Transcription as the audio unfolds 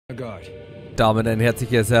Damit ein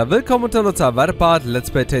herzliches Willkommen unter unserem weiteren Part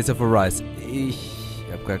Let's Play Tales of Arise. Ich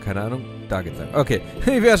habe gar keine Ahnung. Da geht's lang. Okay,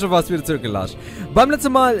 ich wäre schon fast wieder zurückgelatscht. Beim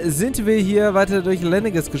letzten Mal sind wir hier weiter durch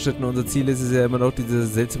Lenniges geschritten. Unser Ziel ist es ja immer noch, diese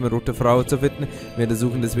seltsame rote Frau zu finden. Wir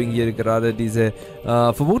untersuchen deswegen hier gerade diese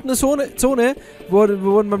verbotene Zone. Wir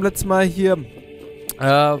wurden beim letzten Mal hier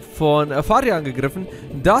von Faria angegriffen.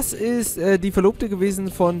 Das ist die Verlobte gewesen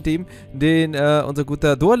von dem, den unser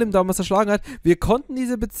guter Dorlim damals erschlagen hat. Wir konnten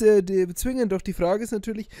diese bezwingen, doch die Frage ist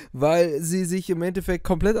natürlich, weil sie sich im Endeffekt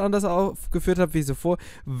komplett anders aufgeführt hat wie zuvor,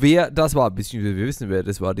 wer das war. Beziehungsweise wir wissen, wer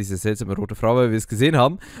das war, diese seltsame rote Frau, weil wir es gesehen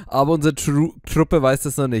haben. Aber unsere Truppe weiß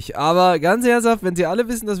das noch nicht. Aber ganz ernsthaft, wenn sie alle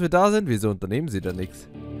wissen, dass wir da sind, wieso unternehmen sie da nichts?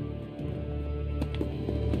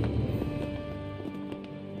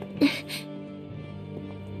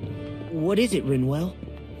 What is it, Rinwell?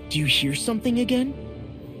 Do you hear something again?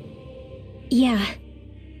 Yeah.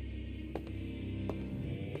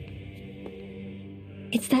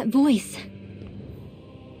 It's that voice.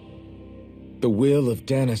 The will of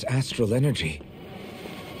Dahna's astral energy.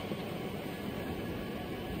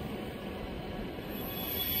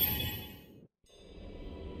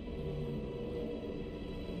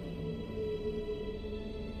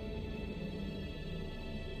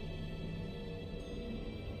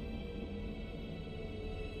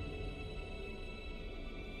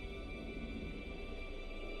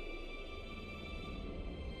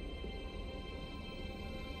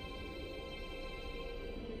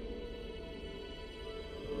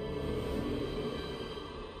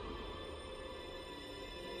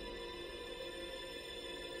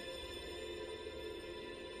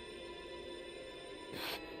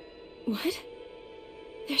 What?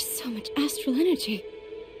 There's so much astral energy.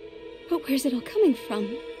 But where's it all coming from?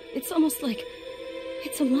 It's almost like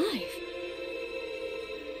it's alive.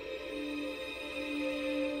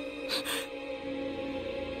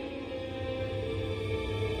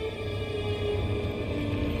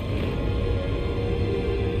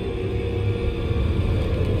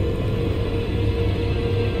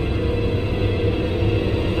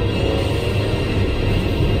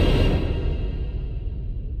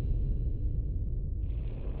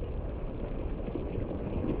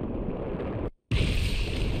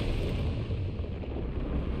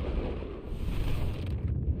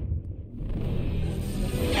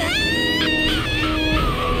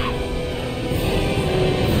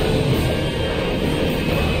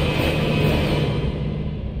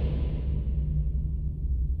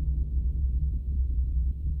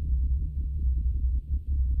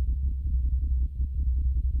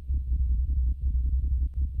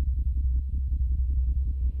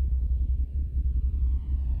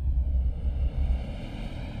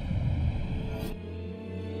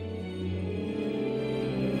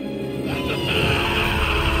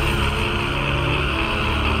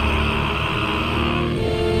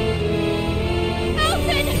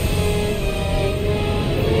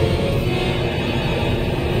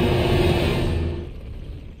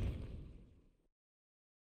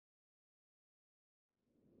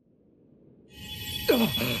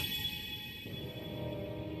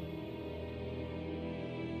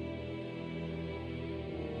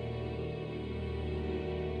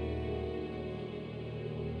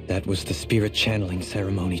 That was the spirit channeling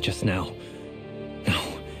ceremony just now. No,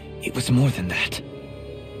 it was more than that.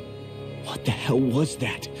 What the hell was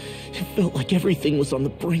that? It felt like everything was on the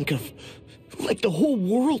brink of... like the whole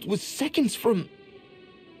world was seconds from...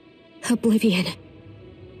 Oblivion.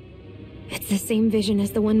 It's the same vision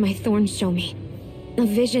as the one my thorns show me. A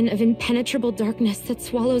vision of impenetrable darkness that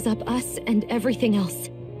swallows up us and everything else.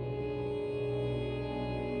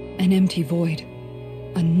 An empty void.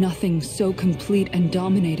 A nothing so complete and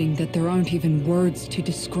dominating that there aren't even words to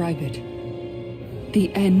describe it.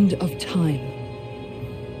 The end of time.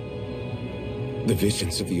 The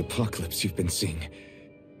visions of the apocalypse you've been seeing.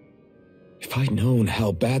 If I'd known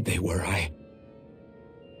how bad they were,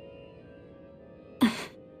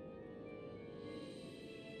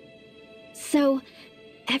 So,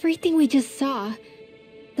 everything we just saw,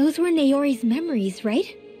 those were Naori's memories,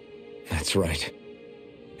 right? That's right.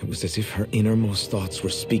 It was as if her innermost thoughts were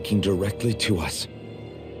speaking directly to us.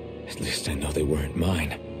 At least I know they weren't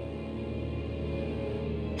mine.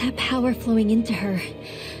 That power flowing into her,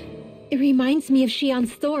 it reminds me of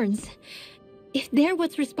Shionne's thorns. If they're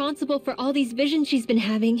what's responsible for all these visions she's been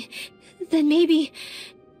having, then maybe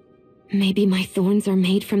my thorns are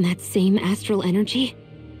made from that same astral energy?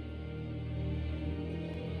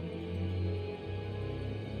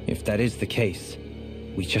 If that is the case,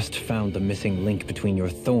 we just found the missing link between your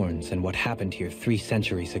thorns and what happened here 3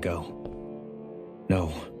 centuries ago.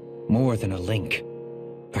 No, more than a link.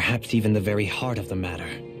 Perhaps even the very heart of the matter.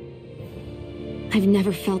 I've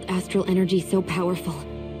never felt astral energy so powerful.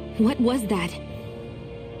 What was that?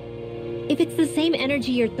 If it's the same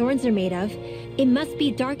energy your thorns are made of, it must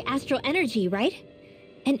be dark astral energy, right?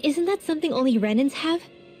 And isn't that something only Renans have?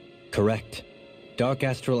 Correct. Dark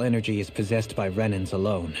astral energy is possessed by Renans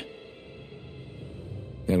alone.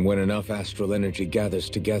 And when enough astral energy gathers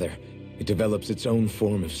together, it develops its own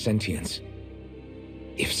form of sentience.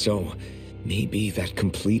 If so, maybe that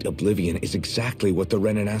complete oblivion is exactly what the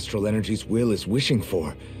Renan astral energy's will is wishing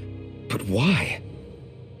for. But why?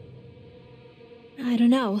 I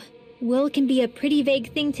don't know. Will can be a pretty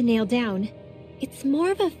vague thing to nail down. It's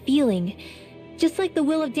more of a feeling, just like the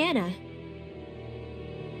will of Dahna.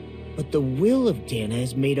 But the will of Dahna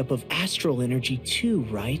is made up of astral energy too,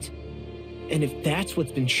 right? And if that's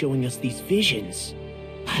what's been showing us these visions...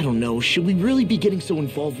 I don't know, should we really be getting so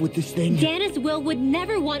involved with this thing? Dahna's will would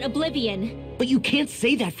never want oblivion. But you can't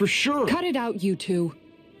say that for sure. Cut it out, you two.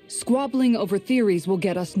 Squabbling over theories will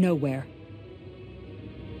get us nowhere.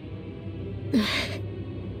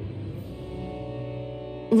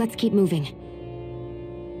 Let's keep moving.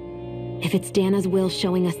 If it's Dahna's will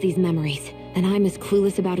showing us these memories, then I'm as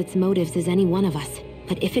clueless about its motives as any one of us.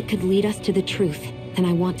 But if it could lead us to the truth, then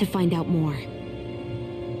I want to find out more.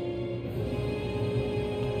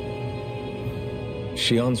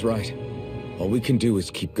 Shionne's right. All we can do is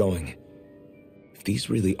keep going. If these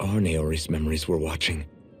really are Naori's memories we're watching,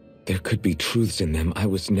 there could be truths in them I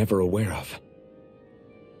was never aware of.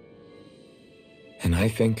 And I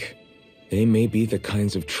think they may be the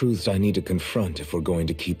kinds of truths I need to confront if we're going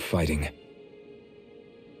to keep fighting.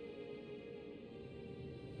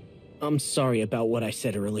 I'm sorry about what I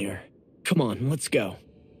said earlier. Come on, let's go.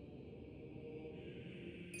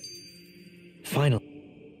 Finally.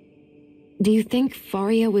 Do you think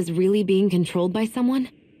Faria was really being controlled by someone?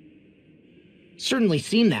 Certainly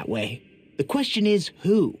seemed that way. The question is,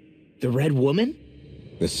 who? The Red Woman?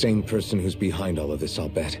 The same person who's behind all of this, I'll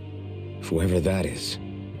bet. Whoever that is.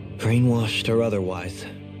 Brainwashed or otherwise,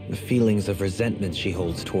 the feelings of resentment she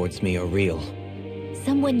holds towards me are real.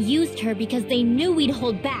 Someone used her because they knew we'd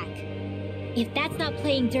hold back. If that's not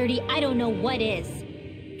playing dirty, I don't know what is.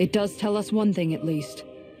 It does tell us one thing at least.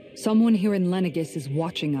 Someone here in Lenegis is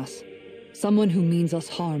watching us. Someone who means us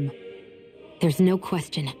harm. There's no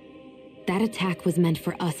question. That attack was meant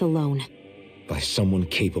for us alone. By someone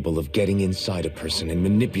capable of getting inside a person and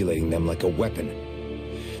manipulating them like a weapon.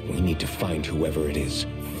 We need to find whoever it is,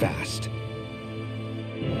 fast.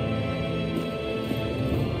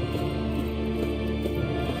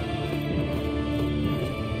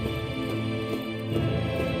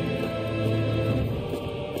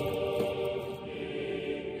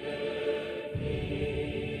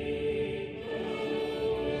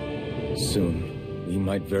 Soon, we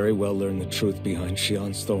might very well learn the truth behind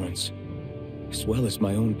Shionne's thorns, as well as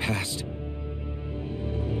my own past.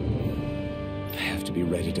 I have to be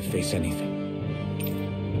ready to face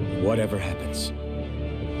anything. Whatever happens.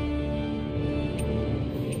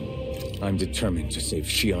 I'm determined to save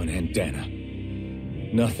Shionne and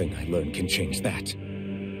Dahna. Nothing I learn can change that.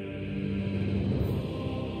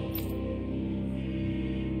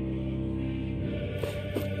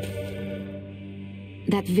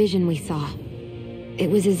 That vision we saw. It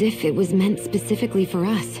was as if it was meant specifically for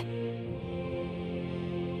us.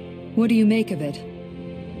 What do you make of it?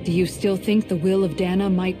 Do you still think the will of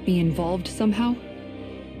Dahna might be involved somehow?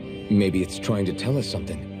 Maybe it's trying to tell us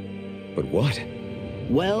something. But what?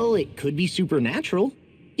 Well, it could be supernatural.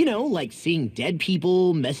 You know, like seeing dead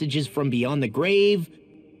people, messages from beyond the grave,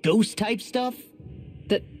 ghost-type stuff.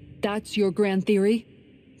 That's your grand theory?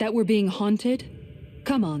 That we're being haunted?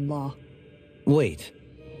 Come on, Law. Wait.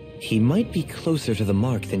 He might be closer to the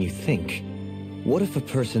mark than you think. What if a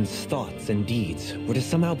person's thoughts and deeds were to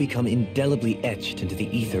somehow become indelibly etched into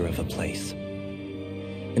the ether of a place?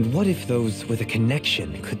 And what if those with a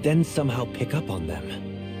connection could then somehow pick up on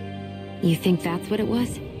them? You think that's what it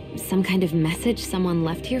was? Some kind of message someone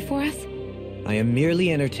left here for us? I am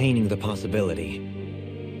merely entertaining the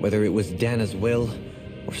possibility. Whether it was Dahna's will,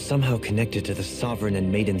 or somehow connected to the Sovereign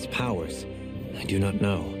and Maiden's powers, I do not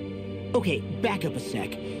know. Okay, back up a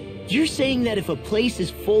sec. You're saying that if a place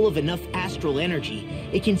is full of enough astral energy,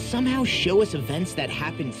 it can somehow show us events that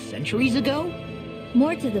happened centuries ago?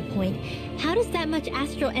 More to the point, how does that much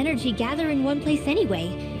astral energy gather in one place anyway?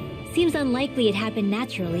 Seems unlikely it happened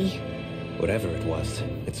naturally. Whatever it was,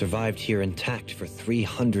 it survived here intact for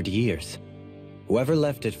 300 years. Whoever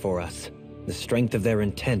left it for us, the strength of their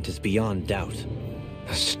intent is beyond doubt.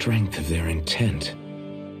 The strength of their intent.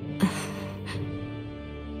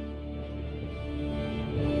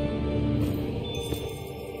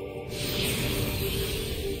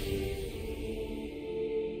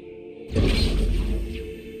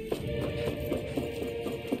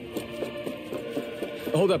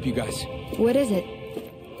 Hold up, you guys. What is it?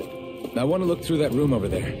 I want to look through that room over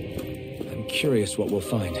there. I'm curious what we'll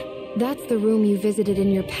find. That's the room you visited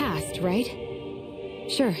in your past, right?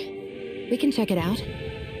 Sure. We can check it out.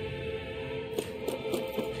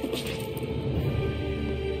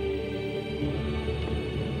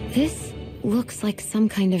 This looks like some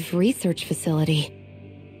kind of research facility.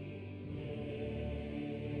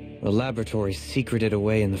 A laboratory secreted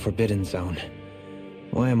away in the Forbidden Zone.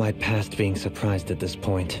 Why am I past being surprised at this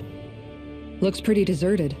point? Looks pretty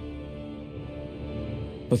deserted.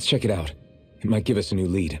 Let's check it out. It might give us a new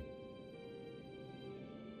lead.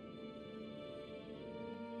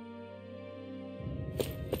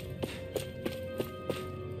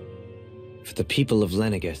 For the people of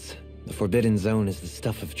Lenegis, the Forbidden Zone is the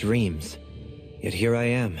stuff of dreams. Yet here I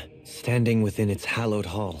am, standing within its hallowed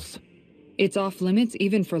halls. It's off limits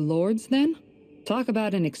even for lords, then? Talk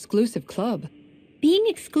about an exclusive club. Being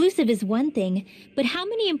exclusive is one thing, but how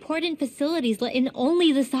many important facilities let in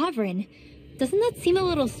only the Sovereign? Doesn't that seem a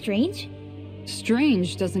little strange?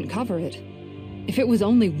 Strange doesn't cover it. If it was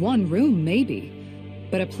only one room, maybe.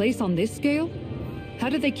 But a place on this scale? How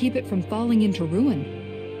do they keep it from falling into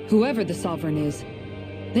ruin? Whoever the Sovereign is,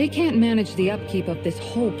 they can't manage the upkeep of this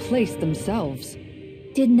whole place themselves.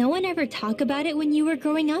 Did no one ever talk about it when you were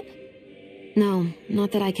growing up? No,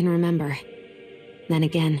 not that I can remember. Then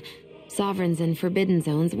again, Sovereigns and Forbidden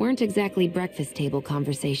Zones weren't exactly breakfast table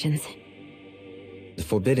conversations. The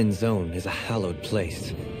Forbidden Zone is a hallowed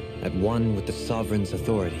place, at one with the Sovereign's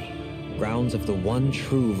authority, grounds of the one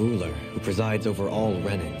true ruler who presides over all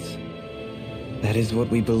Renans. That is what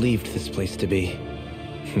we believed this place to be.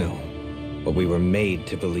 No, what we were made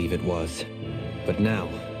to believe it was. But now,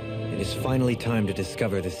 it is finally time to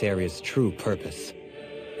discover this area's true purpose,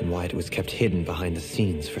 and why it was kept hidden behind the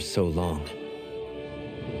scenes for so long.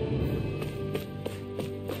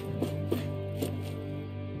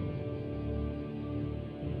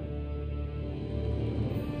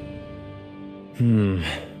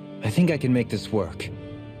 I think I can make this work.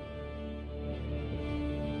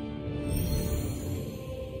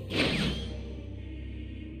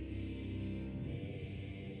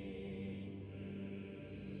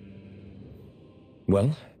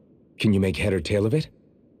 Well, can you make head or tail of it?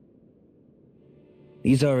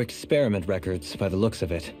 These are experiment records by the looks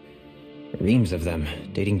of it. Reams of them,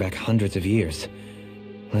 dating back hundreds of years.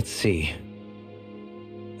 Let's see.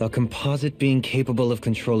 A composite being capable of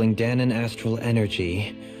controlling Dahnan astral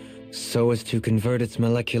energy so as to convert its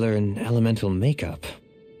molecular and elemental makeup.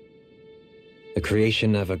 The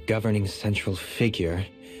creation of a governing central figure,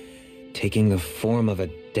 taking the form of a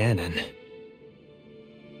Dahnan.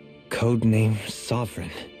 Codename Sovereign.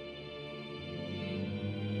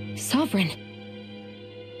 Sovereign?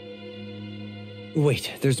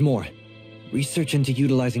 Wait, there's more. Research into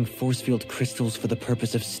utilizing force field crystals for the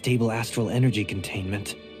purpose of stable astral energy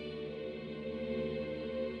containment.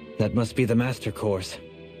 That must be the Master Course.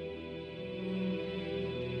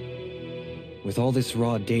 With all this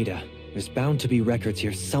raw data, there's bound to be records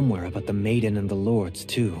here somewhere about the Maiden and the Lords,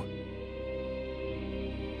 too.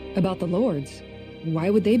 About the Lords?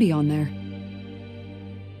 Why would they be on there?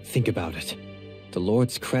 Think about it. The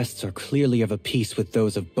Lord's crests are clearly of a piece with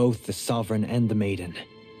those of both the Sovereign and the Maiden.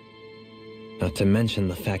 Not to mention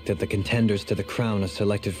the fact that the contenders to the crown are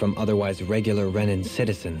selected from otherwise regular Renan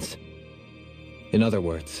citizens. In other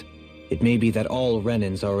words, it may be that all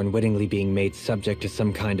Renans are unwittingly being made subject to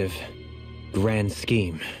some kind of grand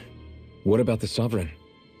scheme. What about the Sovereign?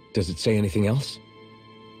 Does it say anything else?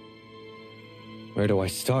 Where do I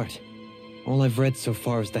start? All I've read so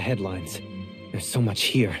far is the headlines. There's so much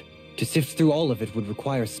here. To sift through all of it would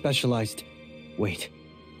require specialized... Wait.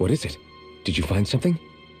 What is it? Did you find something?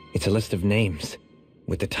 It's a list of names,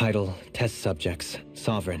 with the title, Test Subjects,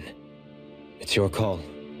 Sovereign. It's your call.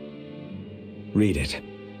 Read it.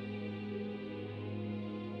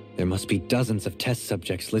 There must be dozens of test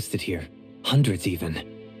subjects listed here. Hundreds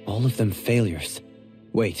even. All of them failures.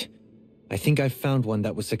 Wait, I think I've found one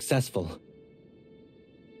that was successful.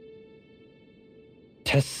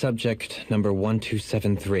 Test subject number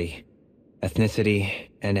 1273. Ethnicity,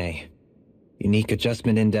 NA. Unique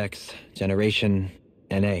adjustment index, generation,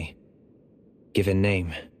 NA. Given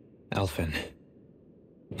name, Alphen.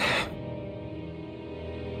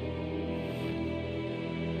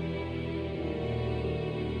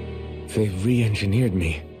 They re-engineered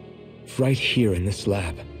me. Right here in this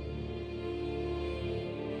lab.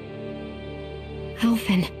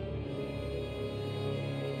 Alphen.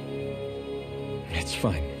 It's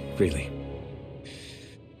fine, really.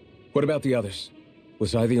 What about the others?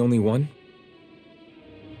 Was I the only one?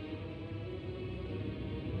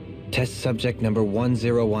 Test subject number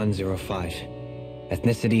 10105.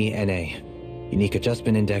 Ethnicity, NA. Unique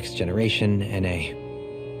Adjustment Index, Generation, NA.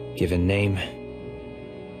 Given name,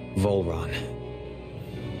 Volron.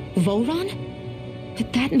 Volron?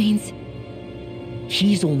 But that means...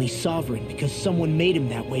 He's only sovereign because someone made him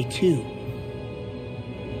that way too.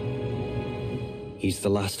 He's the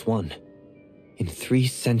last one. In 3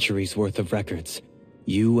 centuries worth of records,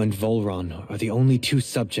 you and Volron are the only 2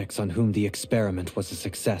 subjects on whom the experiment was a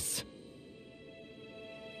success.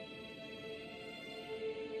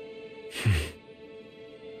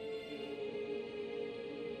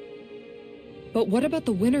 But what about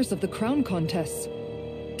the winners of the crown contests?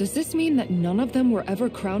 Does this mean that none of them were ever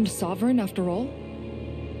crowned sovereign after all?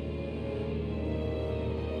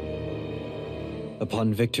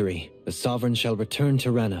 Upon victory, the sovereign shall return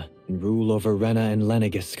to Rena and rule over Rena and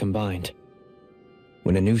Lenegis combined.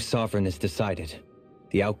 When a new sovereign is decided,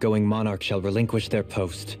 the outgoing monarch shall relinquish their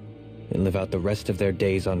post and live out the rest of their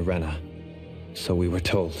days on Rena. So we were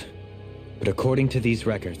told. But according to these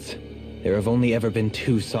records, there have only ever been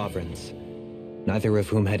 2 sovereigns, neither of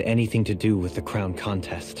whom had anything to do with the crown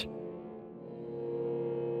contest.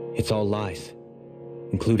 It's all lies,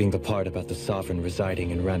 including the part about the sovereign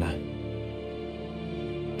residing in Rena.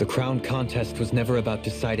 The crown contest was never about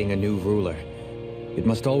deciding a new ruler. It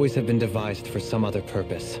must always have been devised for some other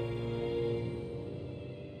purpose.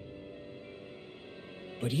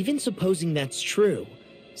 But even supposing that's true,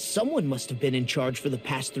 someone must have been in charge for the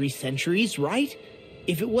past 3 centuries, right?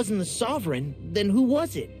 If it wasn't the sovereign, then who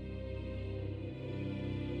was it?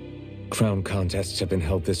 Crown contests have been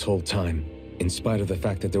held this whole time, in spite of the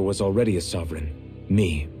fact that there was already a sovereign.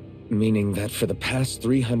 Me. Meaning that for the past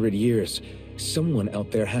 300 years, someone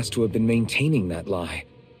out there has to have been maintaining that lie.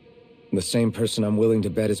 The same person I'm willing to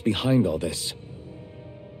bet is behind all this.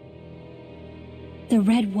 The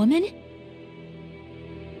Red Woman?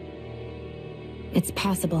 It's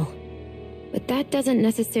possible. But that doesn't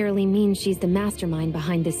necessarily mean she's the mastermind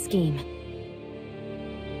behind this scheme.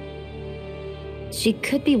 She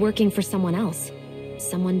could be working for someone else.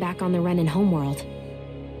 Someone back on the Renan homeworld.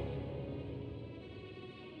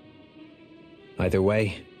 Either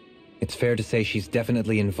way, it's fair to say she's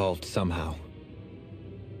definitely involved somehow.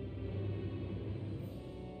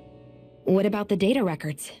 What about the data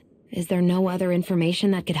records? Is there no other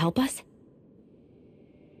information that could help us?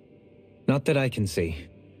 Not that I can see.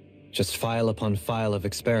 Just file upon file of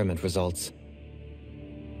experiment results.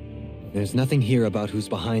 There's nothing here about who's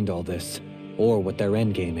behind all this, or what their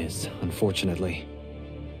endgame is, unfortunately.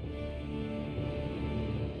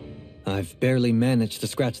 I've barely managed to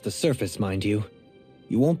scratch the surface, mind you.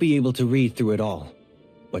 You won't be able to read through it all,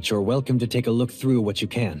 but you're welcome to take a look through what you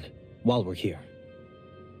can, while we're here.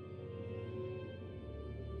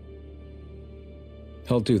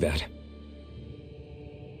 I'll do that.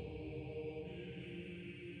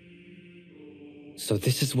 So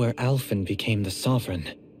this is where Alphen became the sovereign,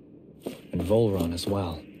 and Volron as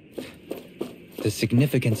well. The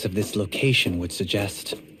significance of this location would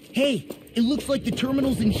suggest... Hey, it looks like the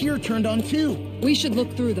terminals in here turned on too. We should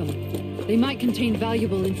look through them. They might contain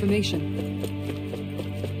valuable information.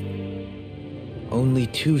 Only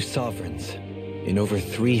 2 sovereigns in over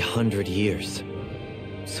 300 years.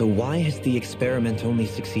 So why has the experiment only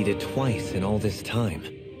succeeded twice in all this time?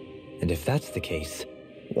 And if that's the case,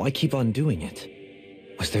 why keep on doing it?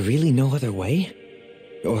 Was there really no other way?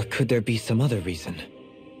 Or could there be some other reason?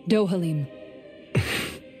 Dohalim.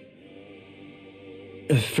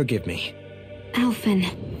 Forgive me. Alphen.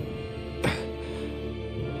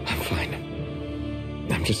 I'm fine.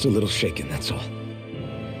 I'm just a little shaken, that's all.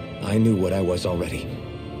 I knew what I was already,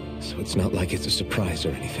 so it's not like it's a surprise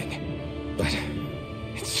or anything. But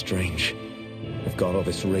it's strange. I've got all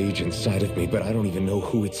this rage inside of me, but I don't even know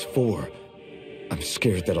who it's for. I'm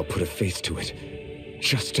scared that I'll put a face to it,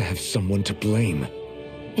 just to have someone to blame.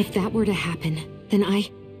 If that were to happen, then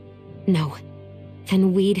No.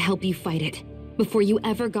 Then we'd help you fight it, before you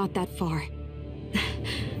ever got that far.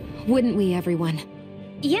 Wouldn't we, everyone?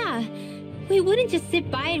 Yeah. We wouldn't just sit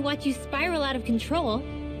by and watch you spiral out of control.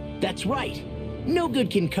 That's right. No good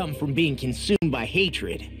can come from being consumed by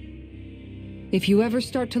hatred. If you ever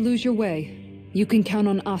start to lose your way, you can count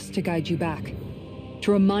on us to guide you back.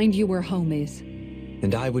 To remind you where home is.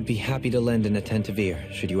 And I would be happy to lend an attentive ear,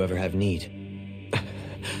 should you ever have need.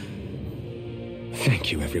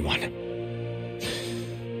 Thank you, everyone.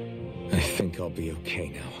 I think I'll be okay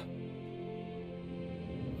now.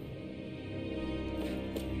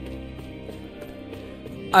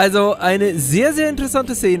 Also eine sehr, sehr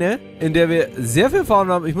interessante Szene, in der wir sehr viel erfahren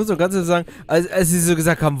haben. Ich muss noch ganz ehrlich sagen, als sie so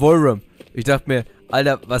gesagt haben, Volrum, ich dachte mir,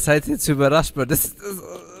 Alter, was heißt jetzt überrascht? Das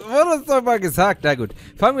wurde uns doch mal gesagt. Na gut,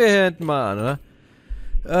 fangen wir hier hinten mal an, oder?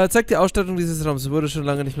 Zeigt die Ausstattung dieses Raums. Wurde schon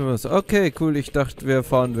lange nicht mehr was. Okay, cool. Ich dachte, wir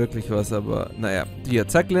erfahren wirklich was, aber naja. Hier,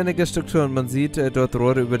 zeigt ländliche Struktur und man sieht dort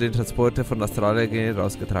Rohre über den Transporter von Astralenergie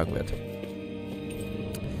rausgetragen wird.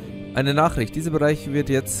 Eine Nachricht. Dieser Bereich wird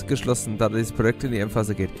jetzt geschlossen, da dieses Projekt in die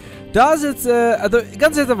Endphase geht. Da ist jetzt, also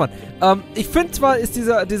ganz ehrlich, Mann. Ich finde zwar, ist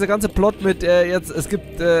dieser ganze Plot mit, es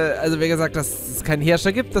gibt, also wie gesagt, dass es keinen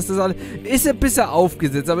Herrscher gibt, dass das alles, ist ein bisschen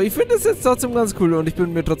aufgesetzt, aber ich finde es jetzt trotzdem ganz cool und ich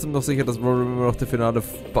bin mir trotzdem noch sicher, dass Problem immer noch der finale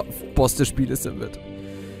Boss des Spieles sein wird.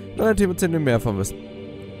 Nein, Thema 10 mehr von was.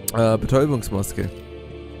 Betäubungsmaske.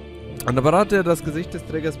 Ein Apparat, der das Gesicht des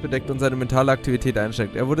Trägers bedeckt und seine mentale Aktivität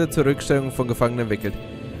einschränkt. Er wurde zur Rückstellung von Gefangenen entwickelt.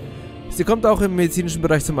 Sie kommt auch im medizinischen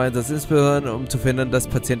Bereich zum Einsatz, insbesondere um zu verhindern, dass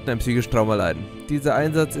Patienten ein psychisches Trauma leiden. Dieser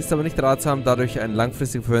Einsatz ist aber nicht ratsam, da durch eine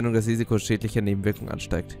langfristige Verwendung das Risiko schädlicher Nebenwirkungen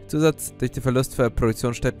ansteigt. Zusatz: Durch den Verlust von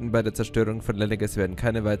Produktionsstätten bei der Zerstörung von Lenniges werden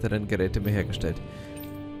keine weiteren Geräte mehr hergestellt.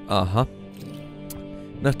 Aha.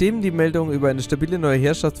 Nachdem die Meldung über eine stabile neue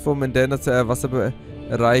Herrschaftsform in Dahnas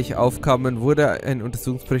Wasserbereich aufkamen, wurde ein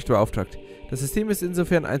Untersuchungsbericht beauftragt. Das System ist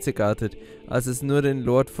insofern einzigartig, als es nur den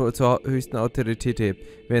Lord zur höchsten Autorität hebt,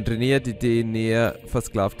 während Rena die Nähe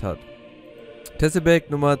versklavt hat.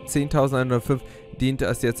 Tesselbeck Nummer 10.105 diente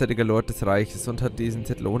als derzeitiger Lord des Reiches und hat diesen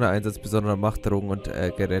Titel ohne Einsatz besonderer Macht, Drogen und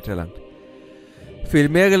Geräte erlangt.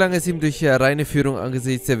 Vielmehr gelang es ihm durch reine Führung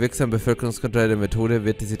angesichts der wirksamen Bevölkerungskontrolle der Methode,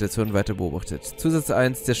 wird die Situation weiter beobachtet. Zusatz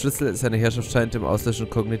 1: Der Schlüssel seiner Herrschaft scheint im Auslöschen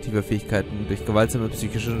kognitiver Fähigkeiten durch gewaltsame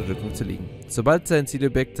psychische Unterdrückung zu liegen. Sobald sein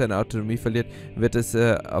Zielobjekt seine Autonomie verliert, wird es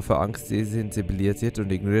für Angst desensibilisiert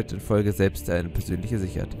und ignoriert infolge selbst eine persönliche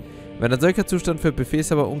Sicherheit. Wenn ein solcher Zustand für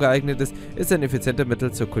Befehlshaber ungeeignet ist, ist ein effizienter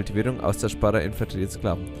Mittel zur Kultivierung austauschbarer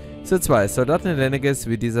Infanteriesklaven. So 2. Soldaten in Lenniges,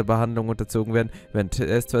 wie dieser Behandlung unterzogen werden, werden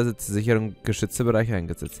testweise zur Sicherung geschützter Bereiche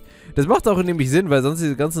eingesetzt. Das macht auch nämlich Sinn, weil sonst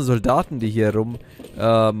diese ganzen Soldaten, die hier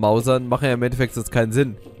rummausern, machen ja im Endeffekt sonst keinen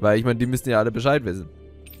Sinn. Weil ich meine, die müssen ja alle Bescheid wissen.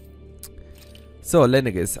 So,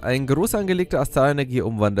 Lenniges. Ein groß angelegter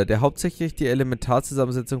Astralenergie-Umwandler, der hauptsächlich die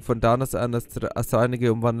Elementarzusammensetzung von Dahnas an Astralenergie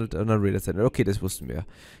umwandelt und an Rena sendet. Okay, das wussten wir.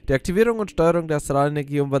 Die Aktivierung und Steuerung der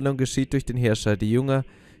Astralenergie-Umwandlung geschieht durch den Herrscher, die Jünger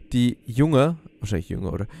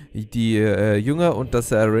und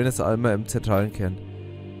das Renas Alma im zentralen Kern.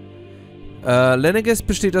 Lenniges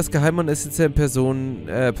besteht aus geheimen und essentiellen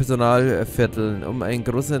Personalvierteln um einen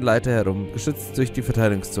großen Leiter herum, geschützt durch die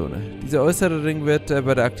Verteidigungszone. Dieser äußere Ring wird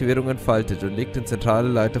bei der Aktivierung entfaltet und legt den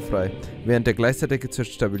zentralen Leiter frei, während der gleichzeitig zur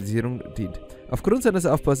Stabilisierung dient. Aufgrund seines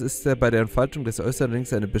Aufbaus ist bei der Entfaltung des äußeren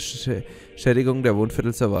Rings eine Beschädigung der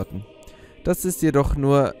Wohnviertel zu erwarten. Das ist jedoch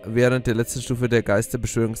nur während der letzten Stufe der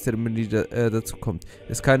Geisterbeschwörungszeremonie dazu kommt.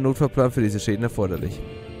 Ist kein Notfallplan für diese Schäden erforderlich.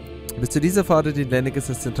 Bis zu dieser Phase dient Lenniges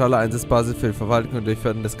als zentrale Einsatzbasis für die Verwaltung und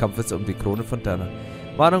Durchführung des Kampfes um die Krone von Dahna.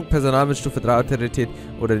 Warnung: Personal mit Stufe 3 Autorität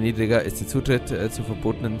oder niedriger ist der Zutritt zur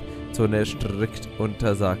verbotenen Zone strikt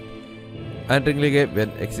untersagt. Eindringlinge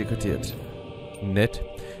werden exekutiert. Nett.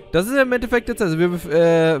 Das ist im Endeffekt jetzt, also wir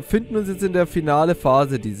befinden uns jetzt in der finale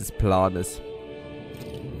Phase dieses Planes.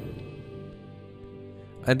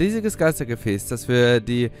 Ein riesiges Geistergefäß, das für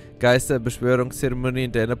die Geisterbeschwörungszeremonie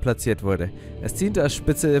in Dahna platziert wurde. Es dient als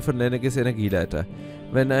Spitze von Lenniges Energieleiter.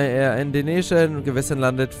 Wenn er in dänischen Gewässern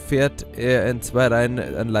landet, fährt er in 2 Reihen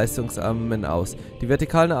an Leistungsarmen aus. Die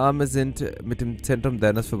vertikalen Arme sind mit dem Zentrum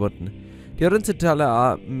Dahnas verbunden. Die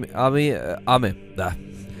horizontale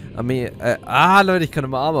Leute, ich kann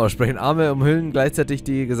immer Arme aussprechen. Arme umhüllen gleichzeitig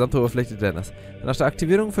die gesamte Oberfläche Dahnas. Nach der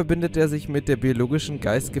Aktivierung verbindet er sich mit der biologischen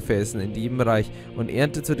Geistgefäßen in jedem Bereich und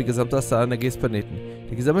erntet so die gesamte Astralenergie des Planeten.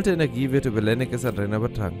 Die gesammelte Energie wird über Lenniges an Rena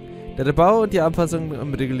übertragen. Da der Bau und die Anpassung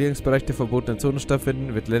im Regulierungsbereich der verbotenen Zone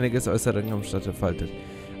stattfinden, wird Lenniges äußere Ring entfaltet.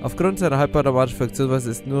 Aufgrund seiner halbautomatischen Funktionsweise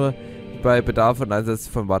ist nur bei Bedarf und Einsatz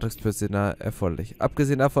von Wartungspersonal erforderlich.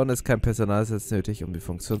 Abgesehen davon ist kein Personaleinsatz nötig, um die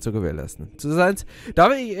Funktion zu gewährleisten. Zu Seins,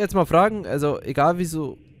 darf ich jetzt mal fragen, also egal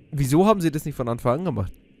wieso haben sie das nicht von Anfang an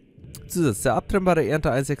gemacht? Zusatz: Der abtrennbare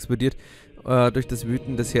Ernte 1 explodiert durch das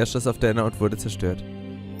Wüten des Herrschers auf Dahna und wurde zerstört.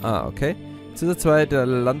 Ah, okay. Zusatz 2: Der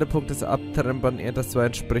Landepunkt des abtrennbaren Ernters 2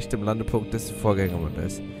 entspricht dem Landepunkt des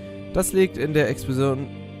Vorgängermodells. Das liegt in der Explosion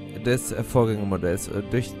des Vorgängermodells,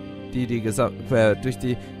 durch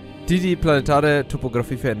die planetare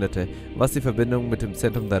Topographie veränderte, was die Verbindung mit dem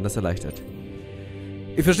Zentrum Dahnas erleichtert.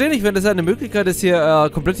 Ich verstehe nicht, wenn das eine Möglichkeit ist, hier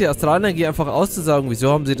komplett die Astralenergie einfach auszusaugen.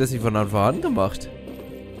 Wieso haben sie das nicht von Anfang an gemacht?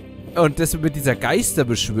 Und das mit dieser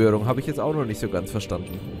Geisterbeschwörung habe ich jetzt auch noch nicht so ganz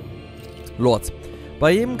verstanden. Lords.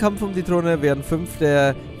 Bei jedem Kampf um die Throne werden 5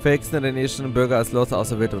 der fähigsten renäischen Bürger als Lords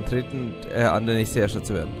auserwählt und treten an, der nächste Herrscher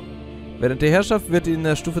zu werden. Während der Herrschaft wird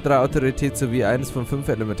ihnen Stufe 3 Autorität sowie eines von 5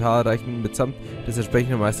 Elementarreichen mitsamt des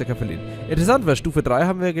entsprechenden Meisterkampf verliehen. Interessant, weil Stufe 3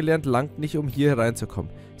 haben wir gelernt, langt nicht, um hier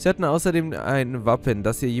reinzukommen. Sie hatten außerdem ein Wappen,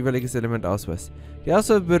 das ihr jeweiliges Element ausweist. Die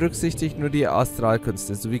Auswahl berücksichtigt nur die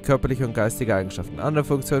Astralkünste sowie körperliche und geistige Eigenschaften. Andere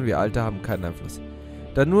Funktionen wie Alter haben keinen Einfluss.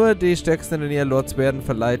 Da nur die stärksten in ihr Lords werden,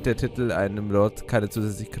 verleiht der Titel einem Lord keine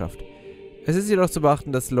zusätzliche Kraft. Es ist jedoch zu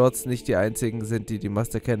beachten, dass Lords nicht die einzigen sind, die die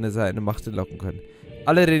Masterkenntnisse eine Macht entlocken können.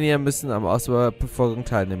 Alle Renier müssen am Auswahlvorgang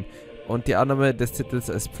teilnehmen und die Annahme des Titels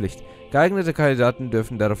ist Pflicht. Geeignete Kandidaten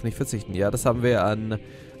dürfen darauf nicht verzichten. Ja, das haben wir an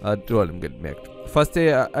Dualem gemerkt. Falls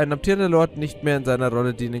ein amtierender Lord nicht mehr in seiner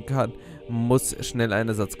Rolle dienen kann, muss schnell ein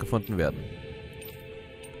Ersatz gefunden werden.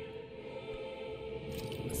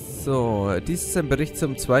 So, dies ist ein Bericht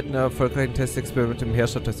zum zweiten erfolgreichen Testexperiment im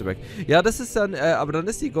Herrscher-Testwerk. Ja, das ist dann, aber dann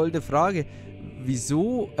ist die goldene Frage,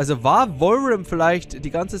 wieso, also war Volram vielleicht die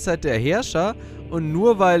ganze Zeit der Herrscher und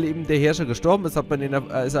nur weil eben der Herrscher gestorben ist, hat man ihn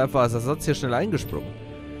ist einfach als Ersatz hier schnell eingesprungen.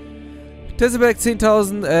 Testwerk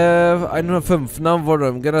 10.105, Name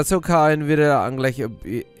Volram, Generation K1, wieder angleich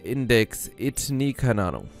Index, Ethnie, keine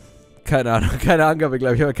Ahnung. Keine Ahnung, keine Angabe,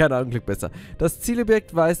 glaube ich, aber keine Ahnung, klingt besser. Das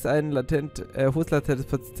Zielobjekt weist ein hohes latentes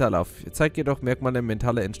Potenzial auf, zeigt jedoch Merkmale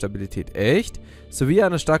mentaler Instabilität. Echt? Sowie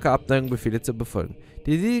eine starke Abneigung, Befehle zu befolgen.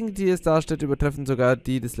 Die Risiken, die es darstellt, übertreffen sogar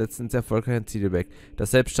die des letzten sehr erfolgreichen Zielobjekts, das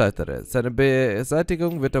selbst scheitere. Seine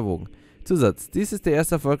Beseitigung wird erwogen. Zusatz: Dies ist der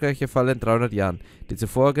erste erfolgreiche Fall in 300 Jahren. Die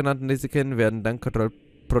zuvor genannten Risiken werden dank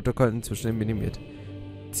Kontrollprotokollen inzwischen minimiert.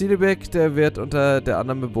 Zielobjekt wird unter der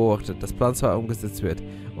Annahme beobachtet, dass Plan 2 umgesetzt wird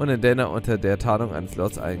und in Dahna unter der Tarnung eines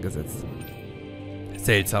Lords eingesetzt.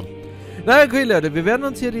 Seltsam. Na okay, Leute, wir werden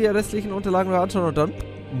uns hier die restlichen Unterlagen noch anschauen und dann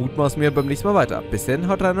mutmaßen wir beim nächsten Mal weiter. Bis dann,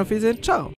 haut rein, auf Wiedersehen, ciao.